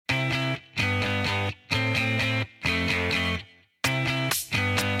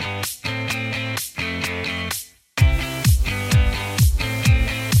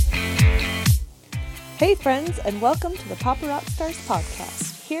Hey friends, and welcome to the Papa Rock Stars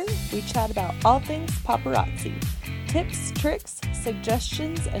podcast. Here we chat about all things paparazzi, tips, tricks,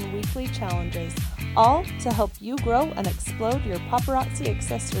 suggestions, and weekly challenges, all to help you grow and explode your paparazzi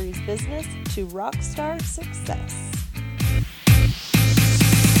accessories business to rock star success.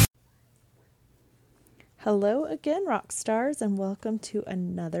 Hello again, rock stars, and welcome to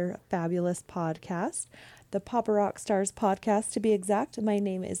another fabulous podcast. The Papa Rock Stars podcast, to be exact. My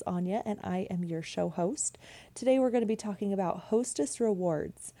name is Anya, and I am your show host. Today, we're going to be talking about hostess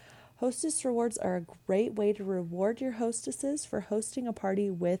rewards. Hostess rewards are a great way to reward your hostesses for hosting a party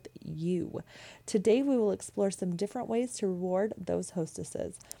with you. Today, we will explore some different ways to reward those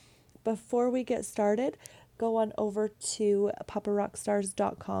hostesses. Before we get started, go on over to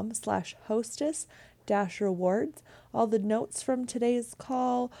paparockstars.com/hostess-rewards. All the notes from today's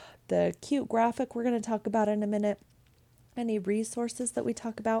call, the cute graphic we're going to talk about in a minute, any resources that we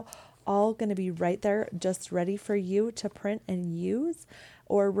talk about, all going to be right there, just ready for you to print and use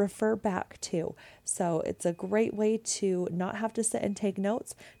or refer back to. So it's a great way to not have to sit and take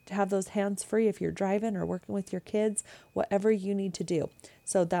notes, to have those hands free if you're driving or working with your kids, whatever you need to do.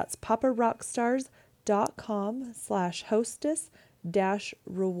 So that's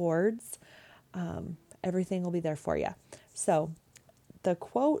paparockstars.com/hostess-rewards. Everything will be there for you. So the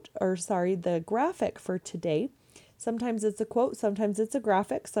graphic for today, sometimes it's a quote, sometimes it's a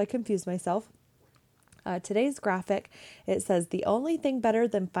graphic, so I confuse myself. Today's graphic, it says, "The only thing better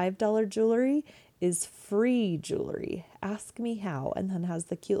than $5 jewelry is free jewelry. Ask me how," and then has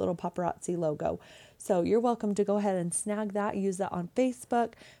the cute little paparazzi logo. So you're welcome to go ahead and snag that, use that on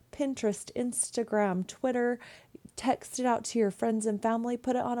Facebook, Pinterest, Instagram, Twitter, text it out to your friends and family,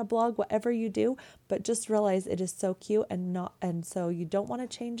 put it on a blog, whatever you do, but just realize it is so cute and so you don't want to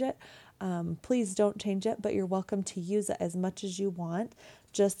change it. Please don't change it, but you're welcome to use it as much as you want,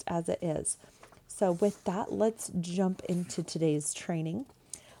 just as it is. So with that, let's jump into today's training.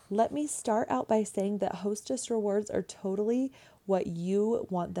 Let me start out by saying that hostess rewards are totally what you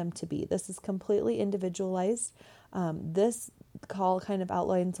want them to be. This is completely individualized. This call kind of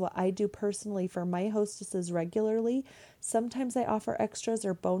outlines what I do personally for my hostesses regularly. Sometimes I offer extras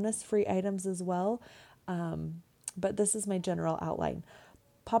or bonus free items as well, but this is my general outline.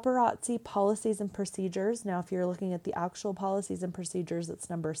 Paparazzi policies and procedures. Now, if you're looking at the actual policies and procedures, it's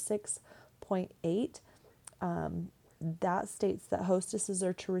number 6.8. That states that hostesses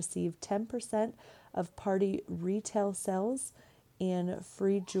are to receive 10% of party retail sales in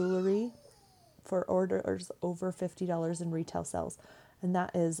free jewelry for orders over $50 in retail sales. And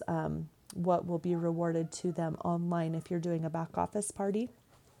that is what will be rewarded to them online if you're doing a back office party.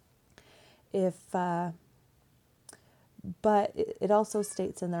 But it also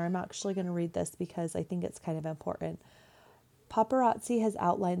states in there, I'm actually going to read this because I think it's kind of important. Paparazzi has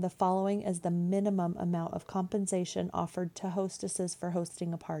outlined the following as the minimum amount of compensation offered to hostesses for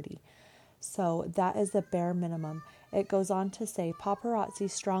hosting a party. So that is the bare minimum. It goes on to say, paparazzi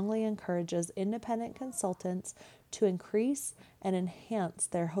strongly encourages independent consultants to increase and enhance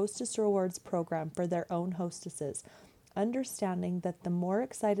their hostess rewards program for their own hostesses, understanding that the more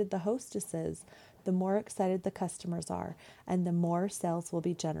excited the hostess is, the more excited the customers are, and the more sales will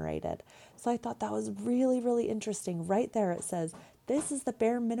be generated. So I thought that was really, really interesting. Right there it says, this is the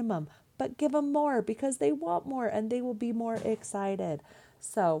bare minimum, but give them more because they want more and they will be more excited.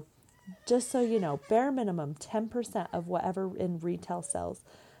 So just so you know, bare minimum, 10% of whatever in retail sales,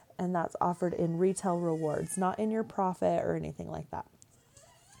 and that's offered in retail rewards, not in your profit or anything like that.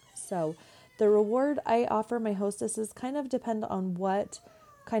 So the reward I offer my hostesses kind of depend on what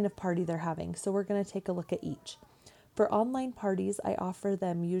kind of party they're having. So we're going to take a look at each. For online parties, I offer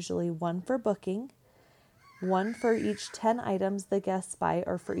them usually one for booking, one for each 10 items the guests buy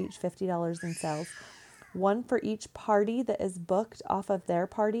or for each $50 in sales, one for each party that is booked off of their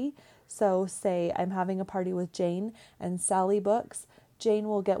party. So say I'm having a party with Jane and Sally books, Jane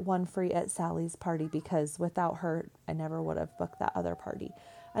will get one free at Sally's party because without her, I never would have booked that other party.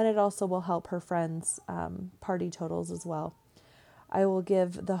 And it also will help her friends' party totals as well. I will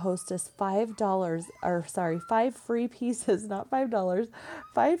give the hostess five free pieces, not $5,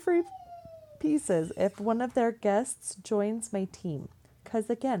 5 free pieces if one of their guests joins my team. Because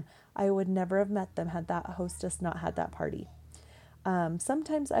again, I would never have met them had that hostess not had that party.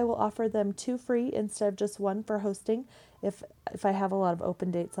 Sometimes I will offer them 2 free instead of just 1 for hosting. If I have a lot of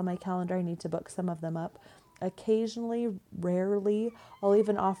open dates on my calendar, I need to book some of them up. Occasionally, rarely, I'll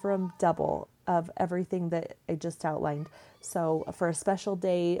even offer them double of everything that I just outlined. So for a special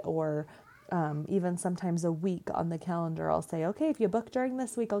day or even sometimes a week on the calendar, I'll say, okay, if you book during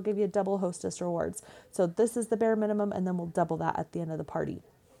this week, I'll give you double hostess rewards. So this is the bare minimum, and then we'll double that at the end of the party.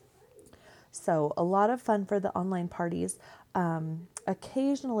 So a lot of fun for the online parties.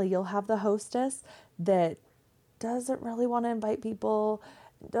 Occasionally you'll have the hostess that doesn't really want to invite people,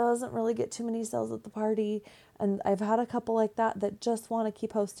 doesn't really get too many sales at the party. And I've had a couple like that just want to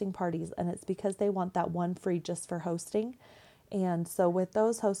keep hosting parties, and it's because they want that one free just for hosting. And so with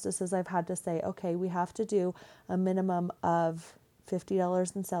those hostesses, I've had to say, okay, we have to do a minimum of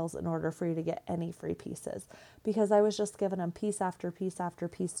 $50 in sales in order for you to get any free pieces, because I was just giving them piece after piece after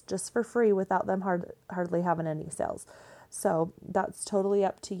piece just for free without them hardly having any sales. So that's totally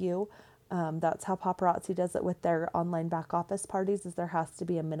up to you. That's how Paparazzi does it with their online back office parties, is there has to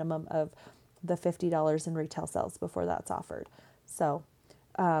be a minimum of the $50 in retail sales before that's offered. So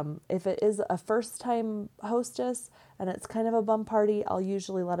if it is a first time hostess and it's kind of a bum party, I'll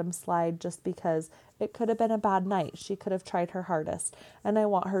usually let them slide, just because it could have been a bad night. She could have tried her hardest, and I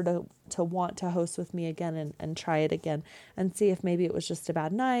want her to want to host with me again and try it again and see if maybe it was just a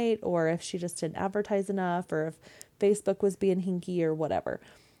bad night, or if she just didn't advertise enough, or if Facebook was being hinky or whatever.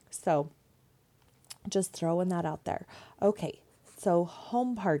 So just throwing that out there. Okay, so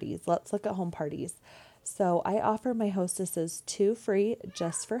home parties. Let's look at home parties. So I offer my hostesses 2 free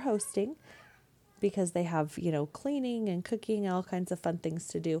just for hosting, because they have, cleaning and cooking, all kinds of fun things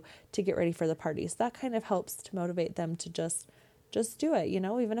to do to get ready for the parties. That kind of helps to motivate them to just do it.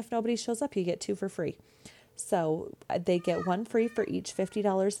 Even if nobody shows up, you get 2 for free. So they get 1 free for each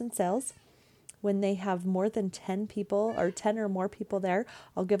 $50 in sales. When they have more than 10 people or 10 or more people there,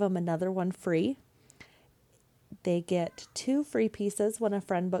 I'll give them another 1 free. They get 2 free pieces when a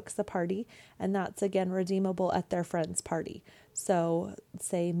friend books a party, and that's again redeemable at their friend's party. So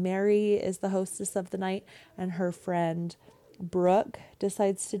say Mary is the hostess of the night and her friend Brooke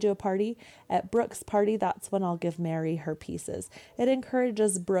decides to do a party. At Brooke's party, that's when I'll give Mary her pieces. It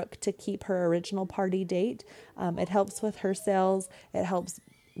encourages Brooke to keep her original party date. It helps with her sales. It helps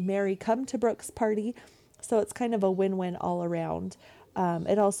Mary come to Brooke's party. So it's kind of a win-win all around.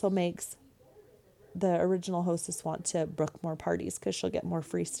 It also makes the original hostess want to book more parties, because she'll get more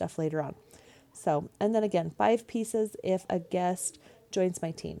free stuff later on. So, and then again, 5 pieces if a guest joins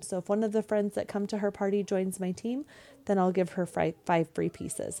my team. So if one of the friends that come to her party joins my team, then I'll give her 5 free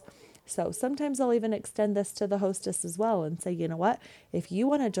pieces. So sometimes I'll even extend this to the hostess as well and say, you know what, if you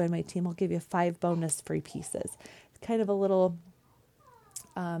want to join my team, I'll give you 5 bonus free pieces. It's kind of a little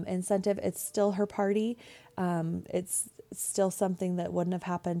incentive. It's still her party. It's still something that wouldn't have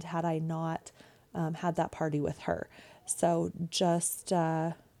happened had I not had that party with her. So just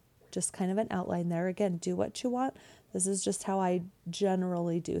kind of an outline there. Again, do what you want. This is just how I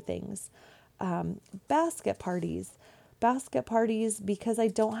generally do things. Basket parties, because I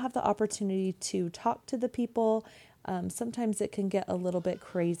don't have the opportunity to talk to the people. Sometimes it can get a little bit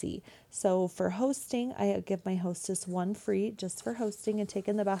crazy. So for hosting, I give my hostess 1 free just for hosting and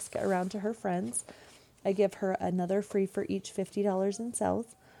taking the basket around to her friends. I give her another free for each $50 in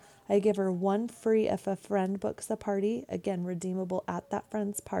sales. I give her 1 free if a friend books a party, again, redeemable at that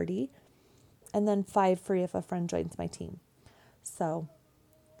friend's party, and then 5 free if a friend joins my team. So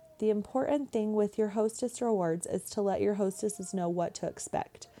the important thing with your hostess rewards is to let your hostesses know what to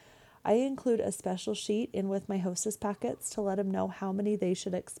expect. I include a special sheet in with my hostess packets to let them know how many they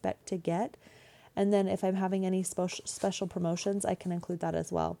should expect to get. And then if I'm having any special promotions, I can include that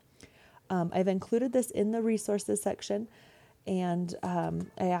as well. I've included this in the resources section. And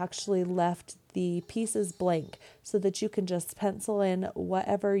I actually left the pieces blank so that you can just pencil in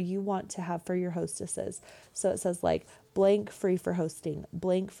whatever you want to have for your hostesses. So it says like blank free for hosting,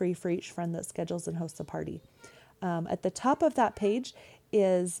 blank free for each friend that schedules and hosts a party. At the top of that page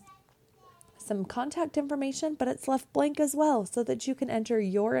is some contact information, but it's left blank as well so that you can enter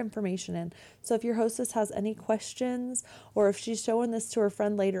your information in. So if your hostess has any questions, or if she's showing this to her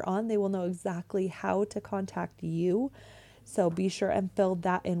friend later on, they will know exactly how to contact you. So be sure and fill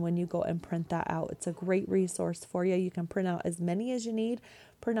that in when you go and print that out. It's a great resource for you. You can print out as many as you need,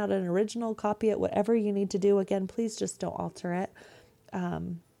 print out an original, copy it, whatever you need to do. Again, please just don't alter it,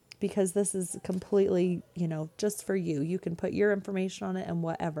 because this is completely, just for you. You can put your information on it and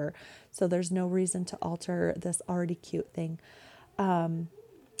whatever. So there's no reason to alter this already cute thing.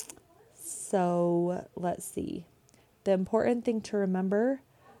 So let's see. The important thing to remember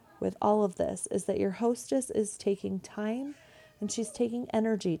with all of this is that your hostess is taking time and she's taking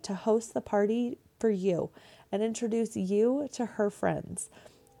energy to host the party for you and introduce you to her friends.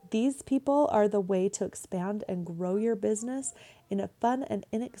 These people are the way to expand and grow your business in a fun and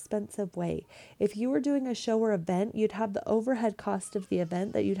inexpensive way. If you were doing a show or event, you'd have the overhead cost of the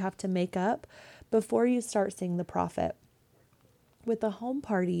event that you'd have to make up before you start seeing the profit. With a home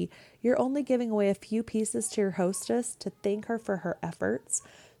party, you're only giving away a few pieces to your hostess to thank her for her efforts.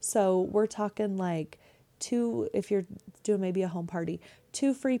 So we're talking like if you're doing maybe a home party,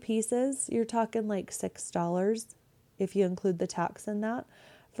 2 free pieces, you're talking like $6 if you include the tax in that,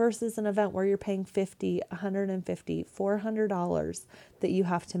 versus an event where you're paying $50, $150, $400 that you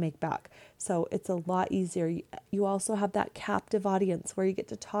have to make back. So it's a lot easier. You also have that captive audience where you get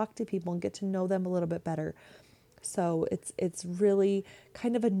to talk to people and get to know them a little bit better. So it's really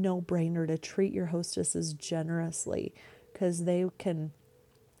kind of a no-brainer to treat your hostesses generously, because they can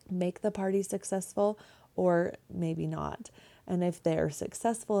make the party successful or maybe not. And if they're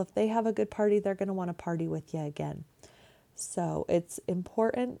successful, if they have a good party, they're going to want to party with you again. So it's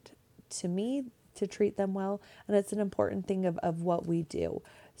important to me to treat them well, and it's an important thing of what we do.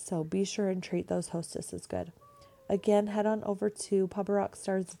 So be sure and treat those hostesses good. Again, head on over to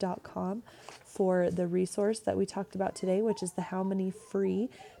paparockstars.com for the resource that we talked about today, which is the How Many Free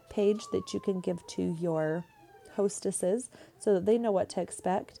page that you can give to your hostesses so that they know what to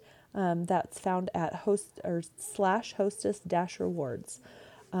expect. That's found at /hostess-rewards.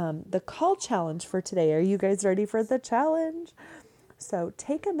 The call challenge for today. Are you guys ready for the challenge? So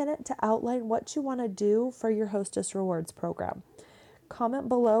take a minute to outline what you want to do for your Hostess Rewards program. Comment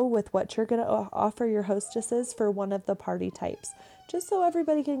below with what you're going to offer your hostesses for one of the party types, just so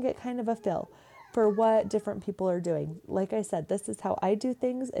everybody can get kind of a feel for what different people are doing. Like I said, this is how I do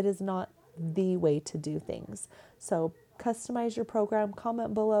things. It is not the way to do things. So customize your program,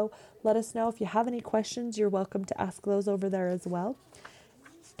 comment below. Let us know if you have any questions. You're welcome to ask those over there as well.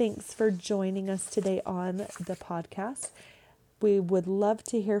 Thanks for joining us today on the podcast. We would love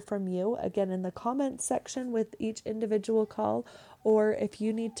to hear from you, again, in the comments section with each individual call, or if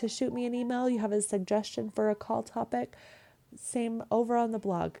you need to shoot me an email, you have a suggestion for a call topic, same over on the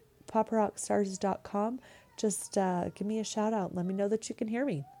blog, paparockstars.com. Just give me a shout out. Let me know that you can hear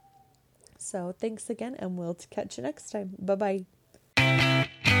me. So thanks again, and we'll catch you next time. Bye-bye.